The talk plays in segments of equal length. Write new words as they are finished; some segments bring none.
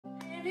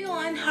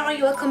Everyone, how are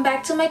you? Welcome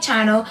back to my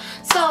channel.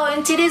 So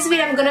in today's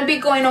video I'm gonna be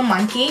going on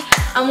Monkey.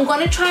 I'm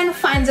gonna try and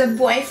find a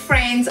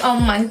boyfriend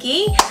on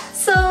Monkey,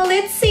 so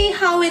let's see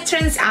how it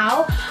turns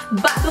out.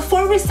 But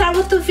before we start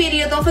with the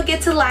video, don't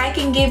forget to like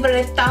and give it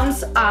a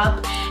thumbs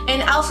up,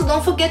 and also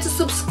don't forget to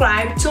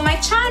subscribe to my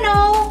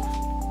channel.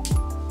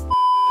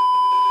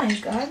 Oh my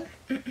god.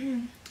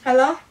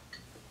 Hello?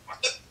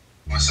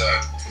 What's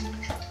up?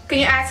 Can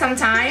you add some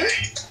time?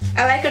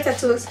 I like your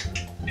tattoos.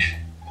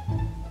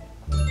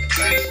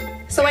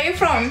 So where you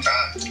from?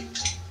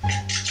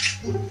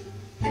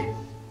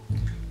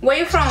 Where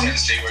you from?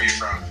 Tennessee, where you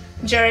from?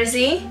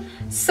 Jersey.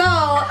 So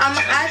I'm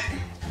at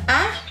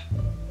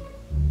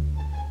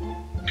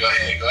Go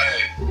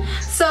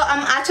ahead. So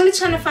I'm actually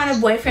trying to find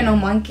a boyfriend on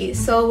Monkey.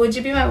 So would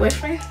you be my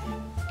boyfriend?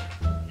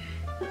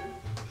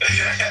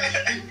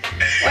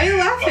 Why are you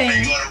laughing? What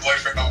you want a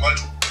boyfriend on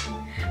Monkey?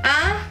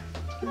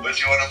 What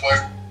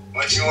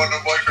you want a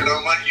boyfriend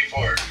on Monkey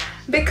for?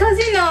 Because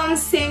you know I'm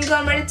single,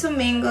 I'm ready to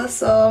mingle,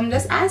 so I'm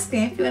just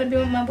asking if you want to be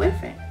with my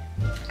boyfriend.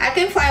 I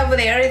can fly over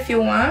there if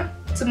you want.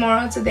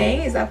 Tomorrow,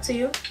 today, it's up to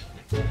you.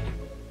 For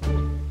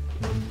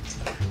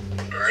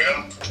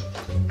real?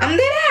 I'm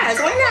dead ass,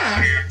 why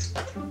not?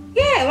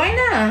 Yeah, why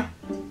not?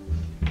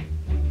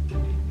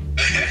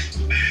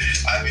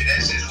 I mean,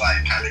 that's just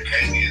like kind of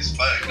crazy as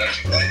fuck,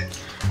 don't you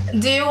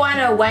think? Do you want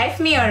to wife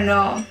me or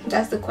no?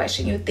 That's the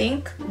question, you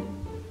think?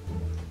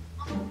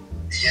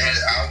 Yeah,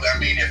 I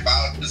mean, if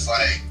I was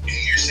like in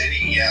your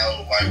city, yeah, I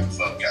would wipe the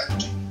fuck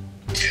out.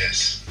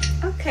 Yes.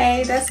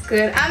 Okay, that's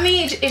good. I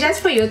mean, it's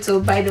just for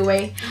YouTube, by the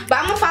way. But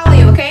I'm gonna follow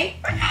you, okay?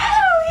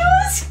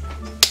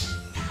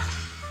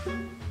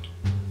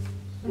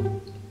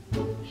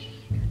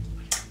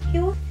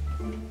 You?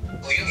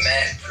 Oh, you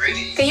mad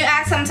pretty. Can you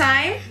add some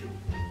time?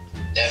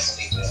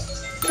 Definitely.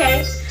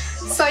 Okay.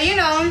 So, you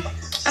know,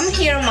 I'm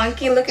here,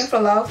 Monkey, looking for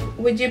love.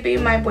 Would you be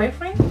my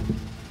boyfriend? I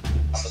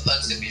would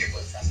love to be your boyfriend.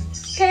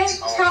 Okay.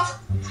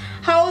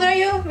 How old are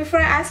you,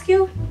 before I ask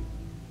you?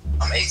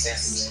 I'm 18.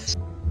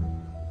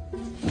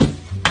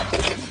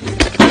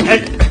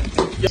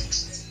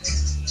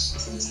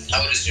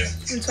 How old is you?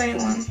 I'm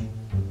 21.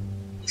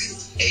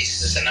 Age is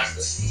just a number.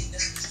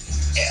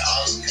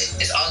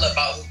 It's all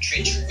about who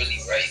treats you really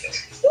right,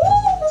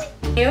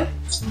 though. You?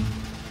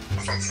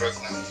 I'm from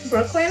Brooklyn.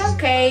 Brooklyn,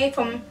 okay.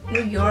 From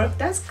New York,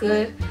 that's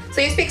good.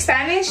 So you speak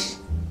Spanish?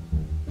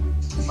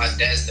 My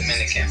dad's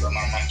Dominican, but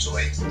my mom's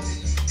white.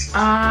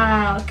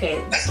 Ah,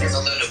 okay. That's a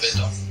little bit,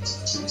 though.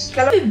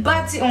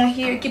 Everybody on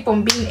here keep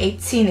on being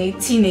 18,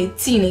 18,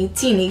 18,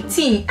 18,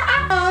 18.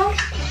 Oh.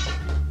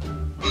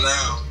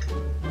 No.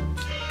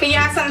 Can you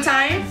have some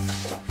time?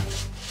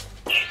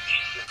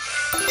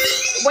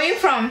 Where you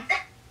from?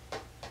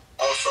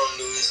 I'm from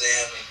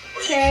Louisiana.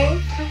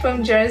 Okay, I'm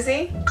from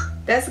Jersey.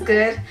 That's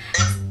good.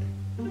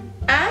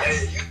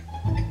 Hey,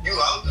 you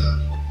out there.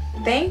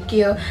 Thank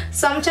you.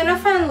 So I'm trying to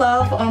find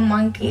love on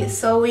Monkey.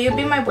 So will you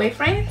be my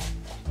boyfriend?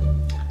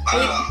 I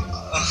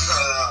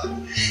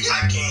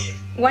can't.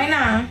 Why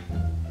not?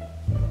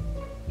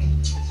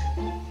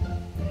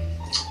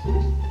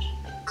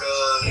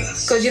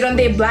 Cause you don't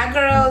date black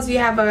girls. You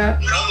have a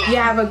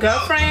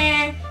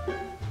girlfriend.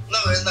 No,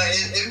 it's like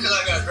it's because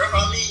I got a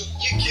girlfriend. I mean,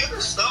 you cute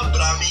and stuff, but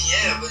I mean,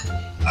 yeah, but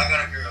I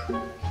got a girl.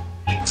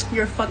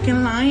 You're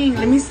fucking lying.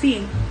 Let me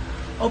see.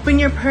 Open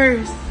your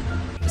purse.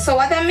 So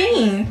what that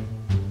mean?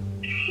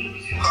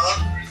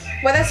 Huh?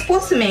 What that's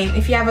supposed to mean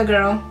if you have a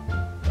girl?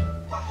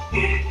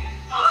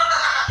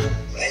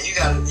 Man, you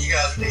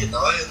gotta think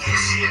all this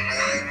shit,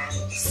 man.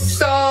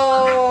 So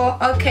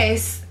okay,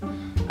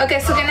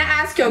 so can I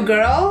ask your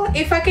girl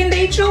if I can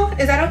date you?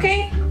 Is that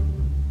okay?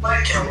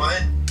 Can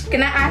what?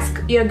 Can I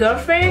ask your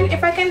girlfriend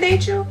if I can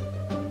date you?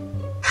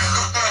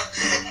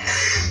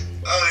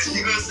 Oh,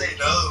 she gonna say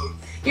no.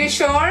 You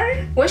sure?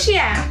 Where's she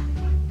at?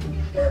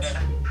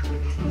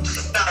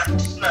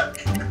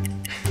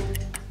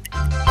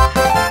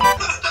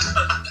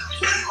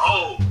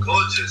 Oh,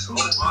 gorgeous. Oh, my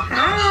God.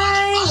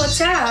 Hi,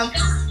 what's up?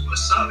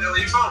 What's up, yo? Where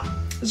you from?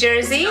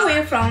 Jersey, where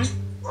you from?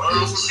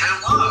 I'm from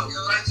Tampa.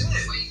 Right there.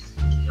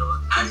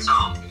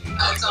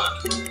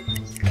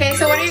 Okay,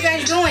 so what are you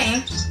guys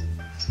doing?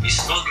 We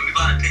smoking. We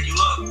about to pick you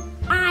up.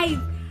 I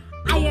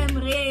am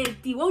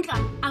ready. Won't I?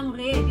 I'm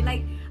ready.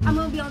 Like, I'm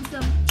gonna be on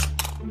some.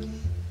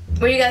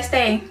 Where you guys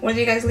stay? Where do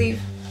you guys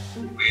leave?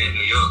 We're in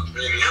New York.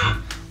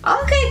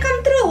 Okay,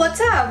 come through. What's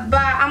up?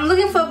 But I'm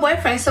looking for a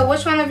boyfriend, so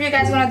which one of you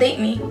guys wanna date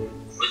me?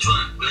 Which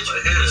one? Which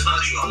one do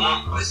you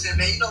want? Listen,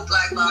 man, you know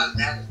black lives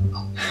matter.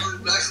 I'm the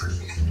black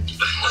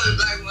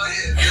one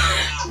here.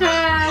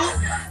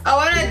 I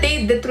wanna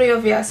date the three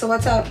of you, so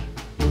what's up?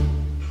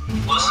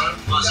 Want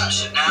some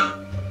shit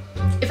now?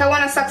 If I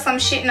wanna suck some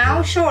shit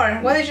now, sure.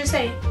 What did you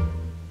say?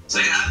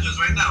 Say your address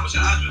right now. What's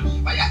your address?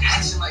 Why you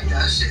acting like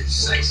that? Shit is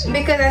sexy.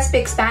 Because I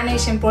speak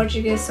Spanish and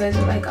Portuguese, so it's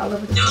like all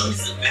over the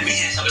place. Let me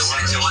hear some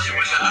What's your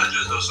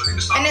address though, so we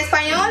can start? In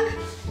Espanol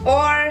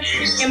or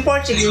in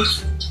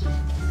Portuguese?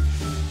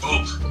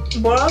 Both.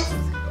 Both?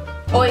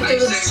 Or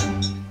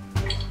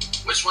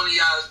Which one of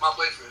y'all is my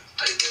boyfriend?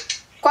 How you doing?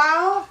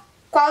 ¿Cuál?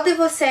 Qual de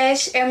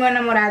vocês é meu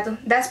namorado?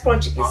 That's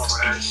Portuguese.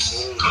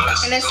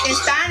 And in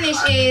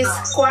Spanish is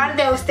 ¿Cuál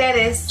de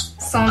ustedes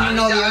son mi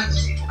novio?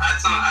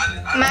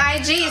 My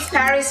IG is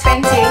Paris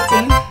Fenty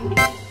 18.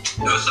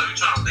 Yo, so you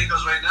trying to link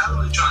us right now?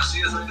 Or you trying to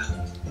see us right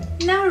now?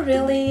 Not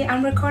really.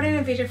 I'm recording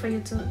a video for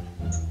YouTube.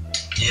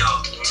 Yo,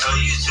 tell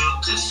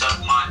YouTube to suck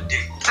my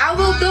dick. I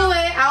will do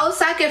it. I will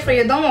suck it for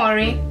you. Don't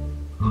worry.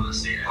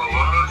 Let's see that. Oh, what? You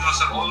want to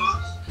suck all of us?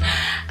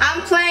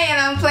 I'm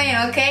playing,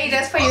 okay?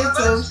 Just for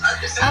YouTube.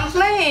 I'm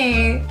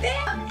playing.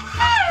 Damn.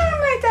 I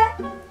don't like that.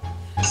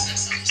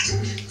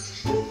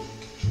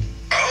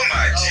 Oh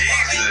my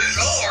Jesus.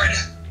 Lord.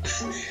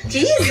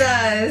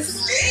 Jesus.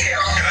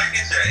 Damn. Can I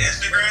get your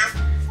Instagram?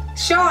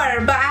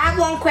 Sure, but I have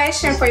one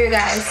question for you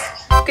guys.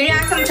 Can you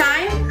have some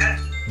time?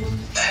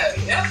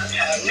 Yeah.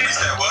 You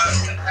said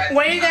what?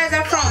 Where you guys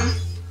are from?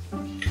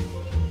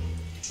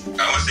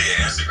 I want to see your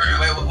Instagram.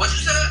 Wait, what you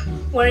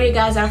said? Where you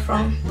guys are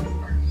from?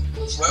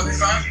 Where we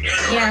from?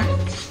 Yeah.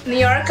 New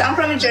York. I'm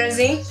from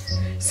Jersey.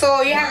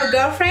 So you have a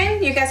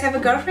girlfriend? You guys have a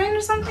girlfriend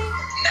or something?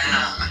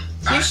 Nah.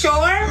 You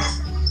sure?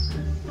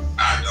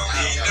 I don't.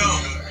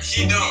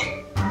 He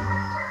don't.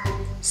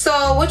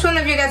 So which one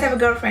of you guys have a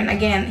girlfriend?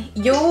 Again,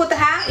 you with the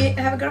hat? You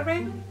have a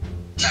girlfriend?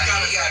 Nah,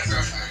 he got a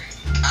girlfriend.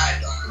 I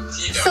don't.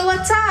 He don't. So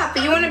what's up?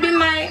 You want to be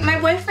my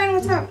boyfriend?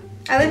 What's up?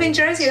 I live in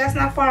Jersey. That's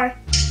not far.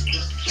 What's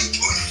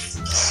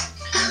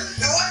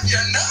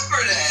your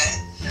number then?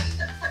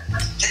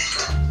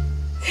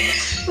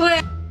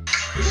 Well,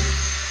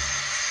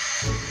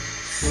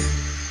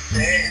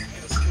 Damn,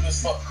 you was cool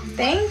as fuck.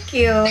 thank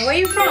you. Where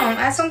you from?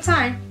 At some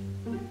time.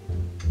 I'm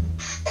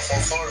from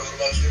Florida. What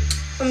about you?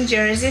 From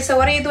Jersey. So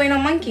what are you doing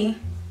on Monkey?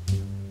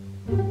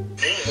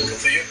 Me, looking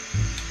for you.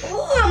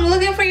 Oh, I'm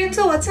looking for you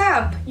too. What's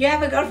up? You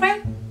have a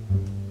girlfriend?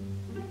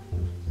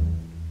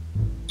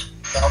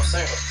 No, I'm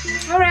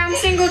single. Alright, I'm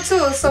single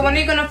too. So when are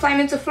you gonna fly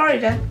me to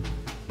Florida?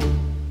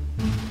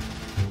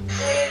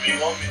 Whenever you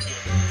want me to.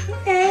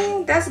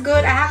 Okay, that's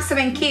good. I have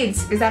 7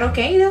 kids. Is that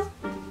okay though?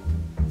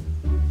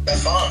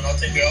 That's fine. I'll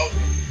take you out.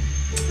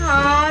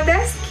 Oh,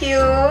 that's cute.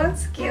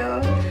 That's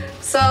cute.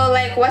 So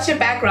like, what's your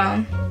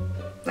background?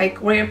 Like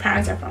where your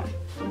parents are from?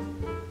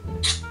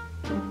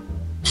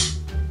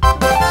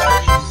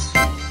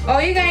 Oh,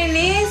 you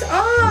Guyanese?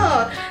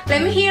 Oh,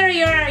 let me hear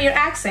your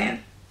accent.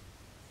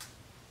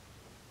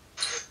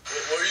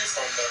 Where are you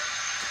from,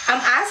 though?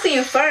 I'm asking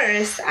you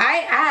first.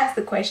 I asked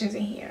the questions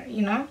in here,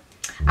 you know?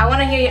 I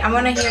wanna hear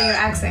your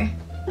accent.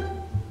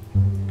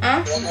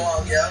 Huh? You wanna go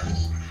out, yeah?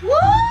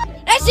 What?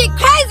 That shit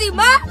crazy,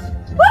 ma.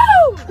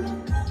 Woo!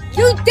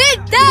 You did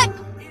that?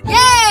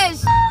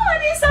 Yes. Oh, I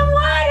need some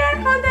water.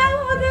 Hold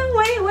on,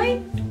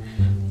 wait.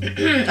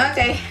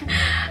 Okay,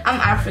 I'm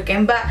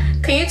African, but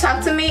can you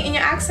talk to me in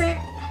your accent?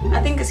 I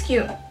think it's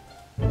cute.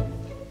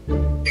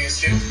 Think it's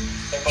cute?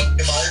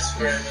 Get my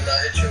Instagram and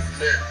I'll hit you from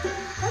there.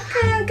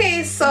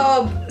 Okay.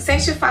 So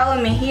since you follow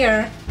me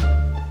here,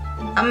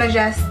 I'ma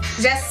just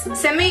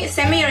send me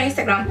your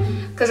Instagram,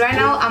 cause right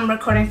now I'm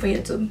recording for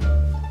YouTube.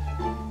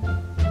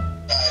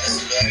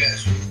 That's good, I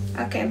got you.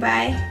 Okay,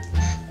 bye.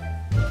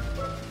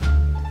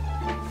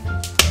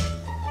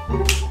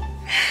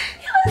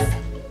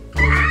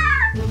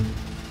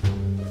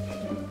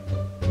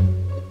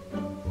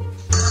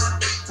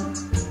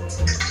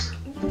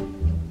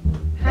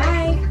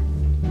 Hi.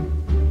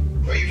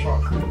 Where you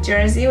from?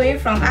 Jersey, where you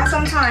from? At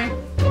some time.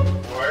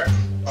 Where?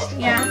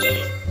 Yeah.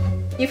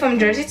 You from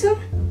Jersey too?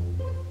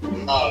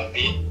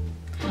 Me.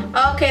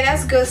 Okay,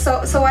 that's good.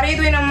 So what are you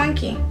doing on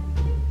Monkey?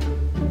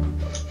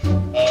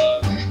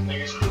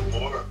 Niggas from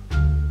bored.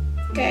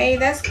 Okay,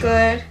 that's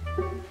good.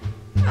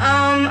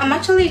 I'm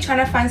actually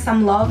trying to find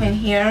some love in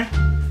here.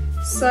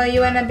 So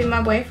you wanna be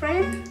my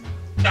boyfriend?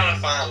 Trying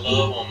to find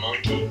love on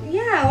Monkey.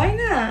 Yeah, why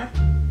not?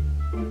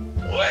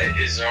 What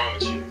is wrong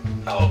with you?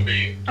 How old are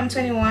you? I'm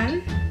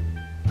 21.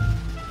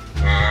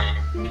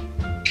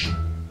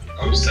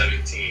 I'm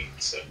 17,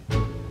 so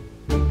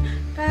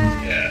Bye.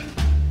 yeah.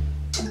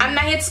 I'm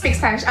not here to speak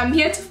Spanish. I'm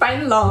here to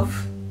find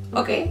love.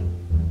 Okay?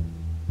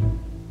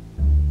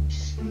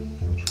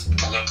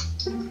 Hello.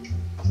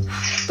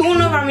 ¿Tú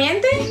no me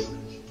mientes?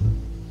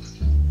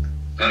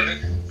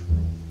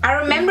 I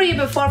remember you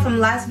before from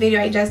last video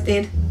I just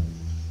did.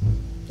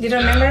 You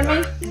don't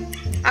remember me?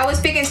 I was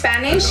speaking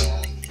Spanish.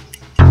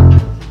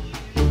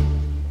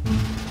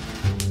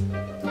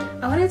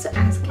 I wanted to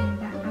ask you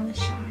that. I was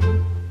shy.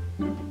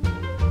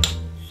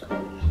 So.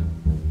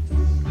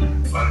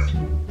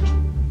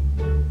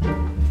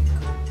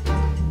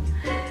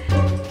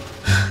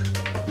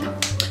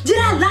 Did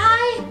I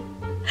lie?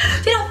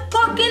 Did I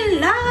fucking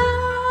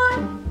lie?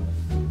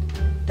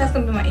 That's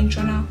gonna be my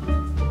intro now.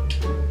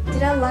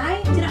 Did I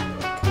lie? Did I?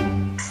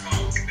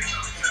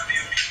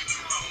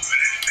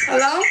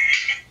 Hello?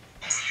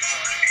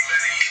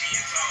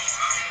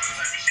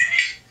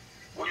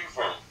 Where you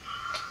from?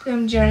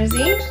 From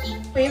Jersey.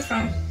 Where you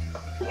from?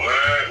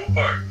 What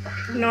part?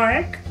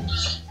 Newark.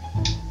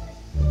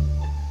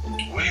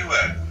 Where you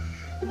at?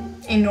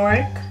 In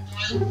Newark.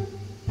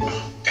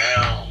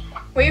 Damn.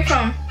 Where you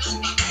from?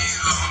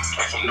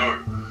 I'm from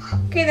North.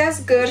 Okay, that's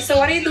good. So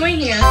what are you doing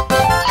here?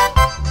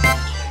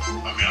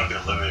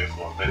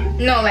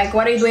 No, like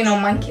what are you doing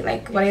on Monkey?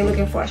 Like what are you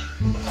looking for?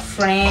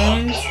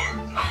 Friends?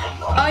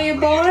 Oh, you're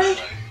bored?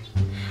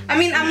 I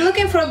mean, I'm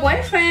looking for a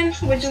boyfriend.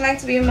 Would you like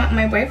to be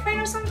my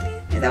boyfriend or something?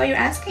 Is that what you're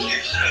asking?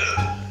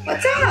 Yeah.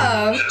 What's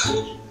up?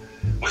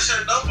 What's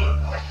your number?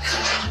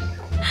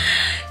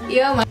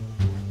 Yo, my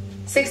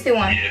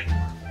 61. Yeah.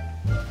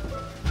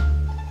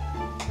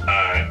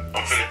 Alright,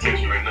 I'm finna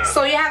text you right now.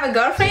 So you have a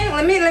girlfriend?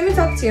 Let me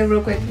talk to you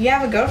real quick. You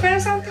have a girlfriend or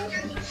something?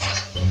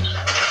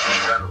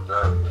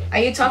 Are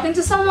you talking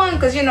to someone?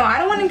 Cause you know I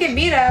don't want to get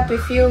beat up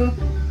if you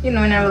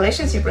know in a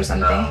relationship or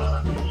something.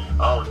 I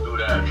don't do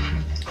that.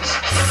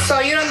 So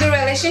you don't do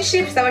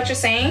relationships? Is that what you're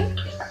saying?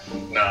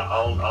 No,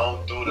 I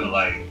don't do the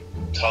like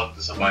talk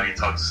to somebody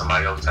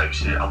else type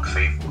shit. I'm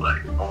faithful,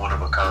 like I'm one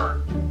of a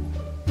kind.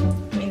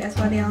 I mean that's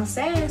what they all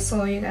say.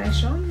 So you gotta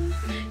show me.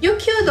 You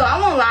cute though. I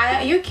won't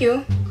lie. You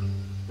cute.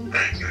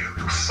 Thank you.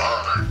 You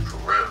fine, for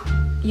real.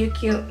 You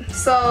cute.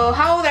 So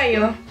how old are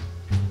you?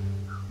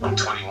 I'm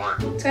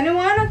 21.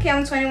 21? Okay,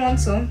 I'm 21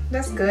 too.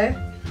 That's good.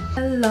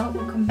 Hello,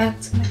 welcome back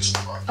to my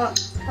oh,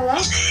 hello?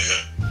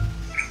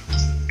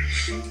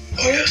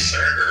 Yes,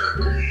 sir.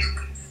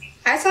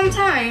 I had some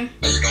time.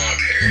 How you doing,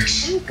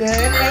 Paris? I'm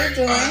good. How you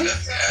doing? I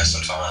definitely had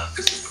some time.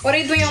 What are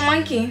you doing on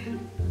Monkey?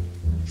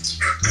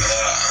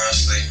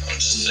 Honestly, I'm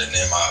just sitting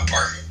in my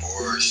apartment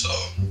bored, so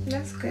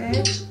That's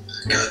good.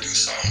 gotta do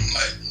something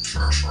like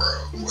for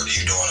what are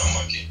you doing on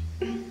Monkey?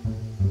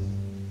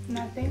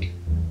 Nothing.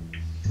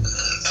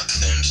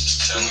 Nothing,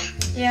 just chilling.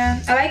 Yeah,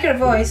 I like your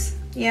voice.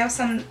 You have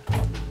some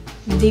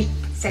deep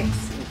sex.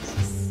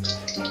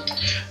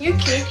 You're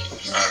cute.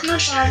 I No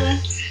appreciate problem.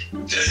 it.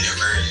 Yeah, you're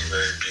very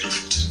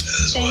beautiful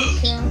as well.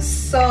 Thank you.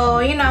 So,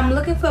 you know, I'm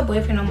looking for a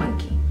boyfriend on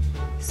Monkey.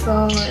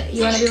 So,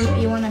 you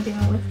wanna be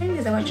my boyfriend?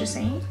 Is that what you're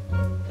saying?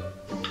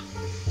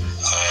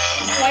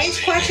 Why are you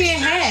scratching your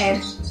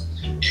head?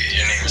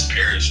 Your name is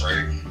Paris,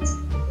 right?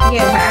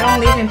 Yeah, but I don't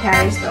live in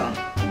Paris though.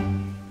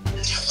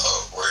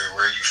 Where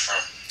are you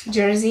from?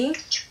 Jersey.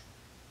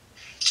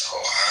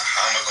 Oh,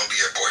 how am I gonna be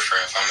your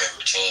boyfriend if I'm in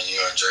Virginia and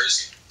you're in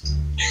Jersey?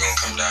 You gonna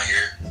come down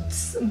here?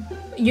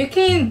 You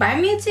can buy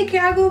me a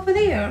ticket. I'll go over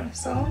there.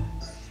 So,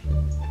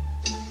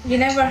 you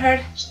never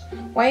heard?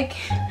 Why?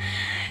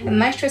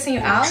 Am I stressing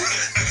you out?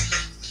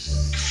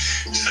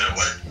 You said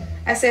what?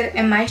 I said,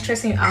 am I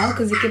stressing you out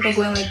because you keep on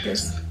going like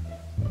this?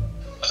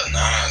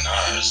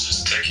 Nah, it's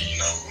just taking,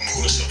 we're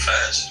moving so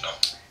fast,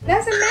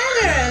 Doesn't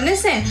matter.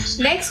 Listen,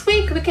 next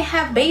week we can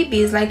have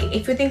babies. Like,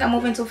 if you think I'm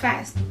moving too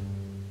fast.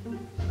 Nah,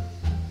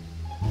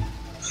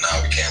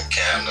 we can't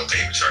have no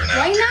babies right now.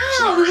 Why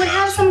not? We would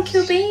have some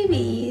cute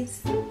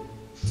babies.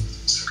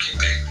 Some cute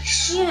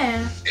babies.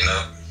 Yeah.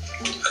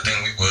 I think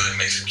we would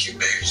make some cute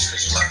babies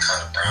because you like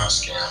kind of brown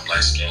skin, I'm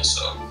light skin,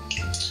 so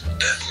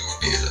definitely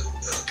would be it'll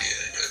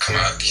come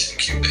out be some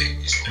cute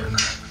babies or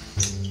whatnot.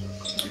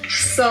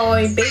 So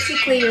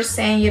basically, you're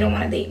saying you don't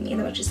want to date me. Is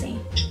that what you're saying?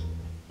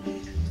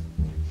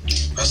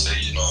 I say, we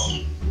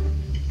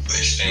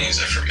exchange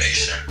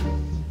information,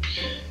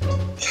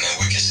 and then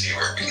we can see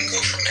where we can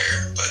go from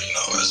there. But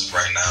as of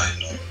right now,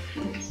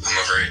 I'm a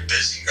very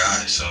busy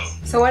guy, so.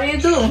 So what do you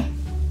do?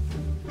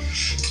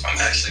 I'm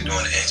actually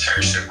doing an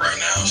internship right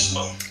now,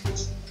 so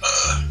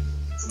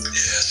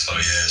so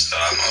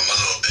I'm a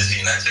little busy,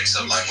 and that takes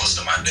up like most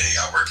of my day.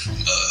 I work from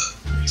 10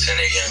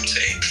 a.m. to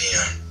 8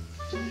 p.m.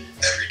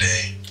 every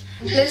day.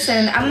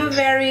 Listen, I'm a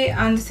very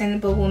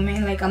understandable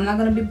woman. Like, I'm not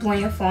gonna be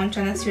blowing your phone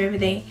trying to see you every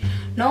day,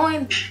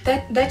 knowing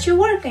that you're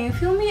working. You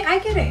feel me? I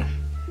get it.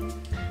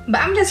 But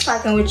I'm just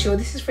fucking with you.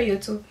 This is for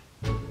YouTube.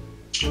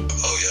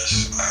 Oh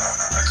yes,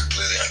 I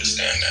completely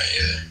understand that.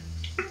 Yeah.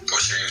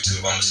 What's your YouTube?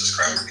 I'm gonna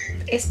subscribe to you.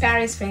 It's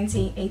Paris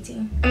Fenty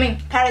 18. I mean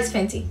Paris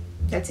Fenty.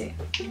 That's it.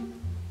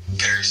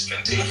 Paris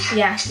Fenty.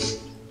 Yeah.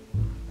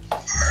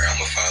 Alright, I'm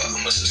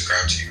gonna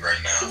subscribe to you right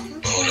now.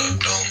 But hold up,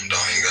 don't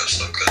hang up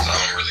so cause I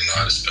don't really know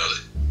how to spell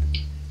it.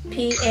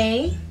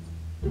 P-A.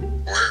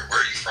 Where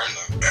are you from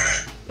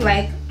though?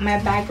 Like my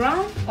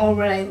background or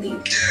where I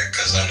live? Yeah,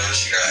 cause I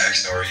noticed you got an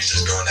accent, or you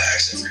just doing the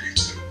accent for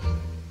YouTube.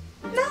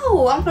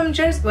 No, I'm from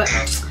Jersey, but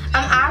I'm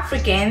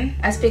African.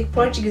 I speak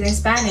Portuguese and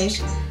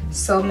Spanish,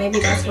 so maybe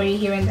that's where you're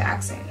hearing the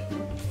accent.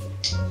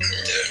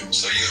 Yeah.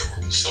 So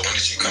when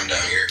did you come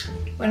down here?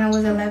 When I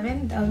was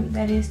 11,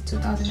 that is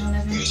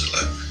 2011. You was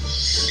 11.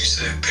 You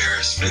said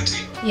Paris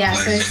Fenty. Yeah,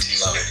 like so it's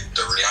Fenty, like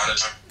the Rihanna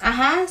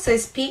time. So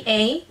it's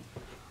Paris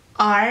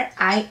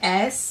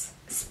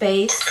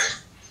space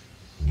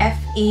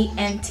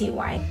Fenty.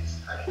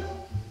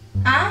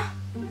 Huh?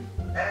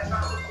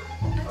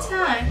 That's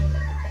fine.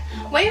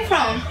 Where you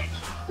from?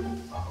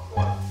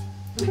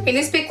 Can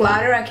you speak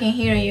louder? I can't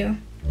hear you.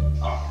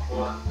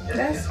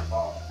 That's...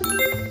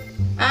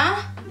 Huh?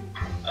 I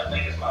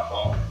think it's my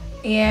phone.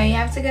 Yeah, you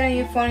have to get on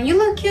your phone. You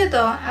look cute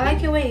though. I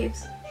like your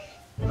waves.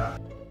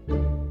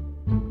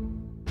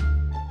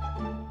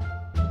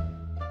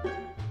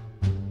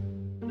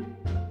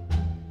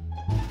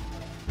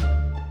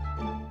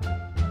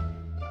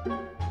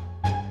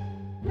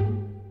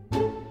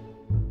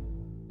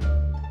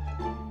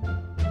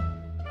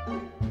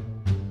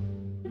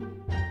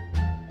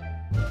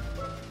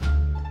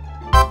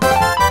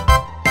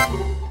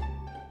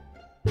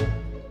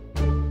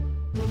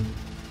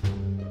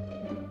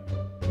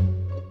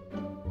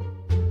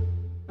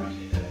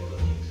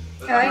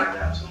 I might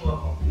have 2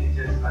 of them. It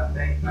just, I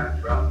think I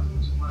dropped them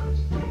too much.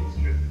 It's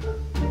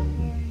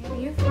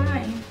tripping. You're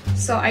fine.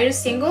 So, are you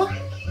single? No,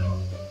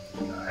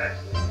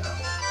 actually, no.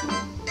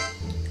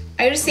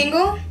 Are you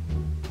single?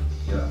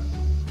 Yeah.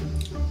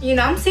 You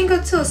know, I'm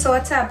single too, so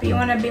what's up? You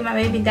wanna be my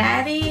baby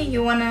daddy?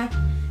 You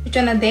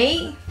tryna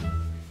date?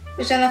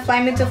 You tryna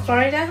fly me to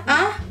Florida?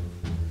 Huh?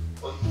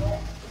 What you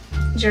want?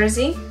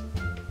 Jersey?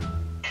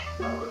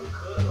 I really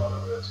could on the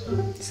real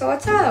too. So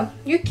what's up?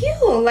 You're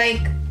cute,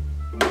 like...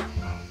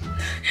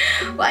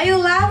 Why are you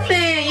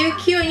laughing? You're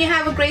cute and you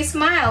have a great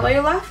smile. Why are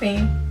you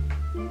laughing?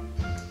 Because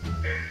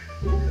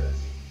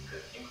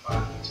you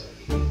find me to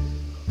be.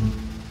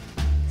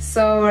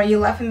 So are you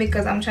laughing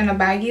because I'm trying to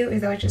bag you?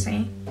 Is that what you're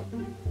saying? Nah,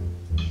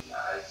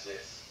 it's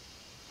just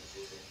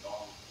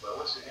normal. But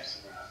what's your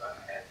Instagram so I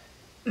can add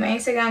it? My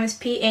Instagram is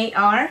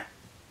P-A-R.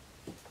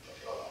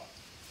 Hold on.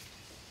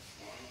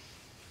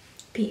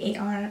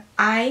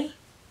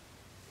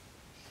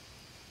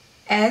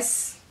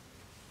 PARISFENTY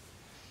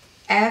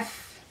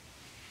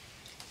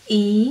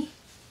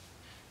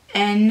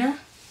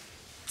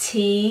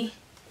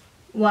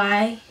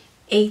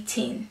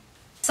 18.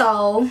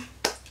 So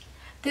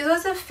this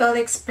was a failed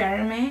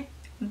experiment,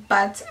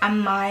 but I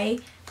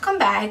might come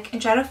back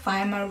and try to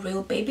find my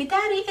real baby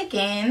daddy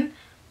again.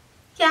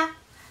 Yeah,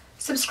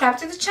 subscribe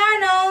to the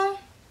channel.